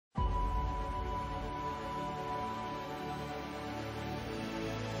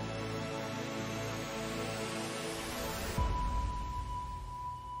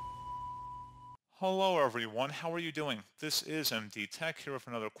Hello everyone, how are you doing? This is MD Tech here with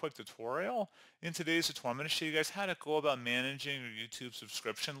another quick tutorial. In today's tutorial, I'm going to show you guys how to go about managing your YouTube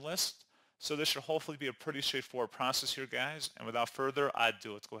subscription list. So this should hopefully be a pretty straightforward process here, guys. And without further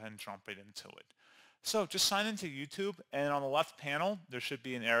ado, let's go ahead and jump right into it. So just sign into YouTube, and on the left panel, there should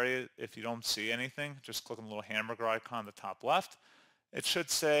be an area. If you don't see anything, just click on the little hamburger icon on the top left. It should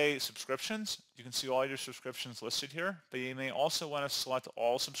say subscriptions. You can see all your subscriptions listed here, but you may also want to select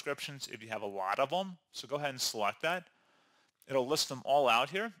all subscriptions if you have a lot of them. So go ahead and select that. It'll list them all out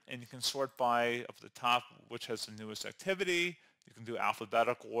here, and you can sort by up at the top which has the newest activity. You can do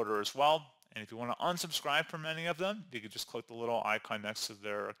alphabetical order as well. And if you want to unsubscribe from any of them, you can just click the little icon next to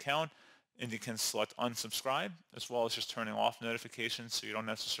their account, and you can select unsubscribe, as well as just turning off notifications, so you don't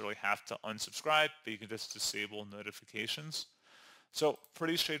necessarily have to unsubscribe, but you can just disable notifications. So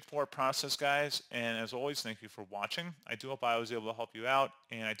pretty straightforward process, guys, and as always, thank you for watching. I do hope I was able to help you out,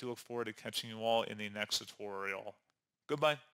 and I do look forward to catching you all in the next tutorial. Goodbye.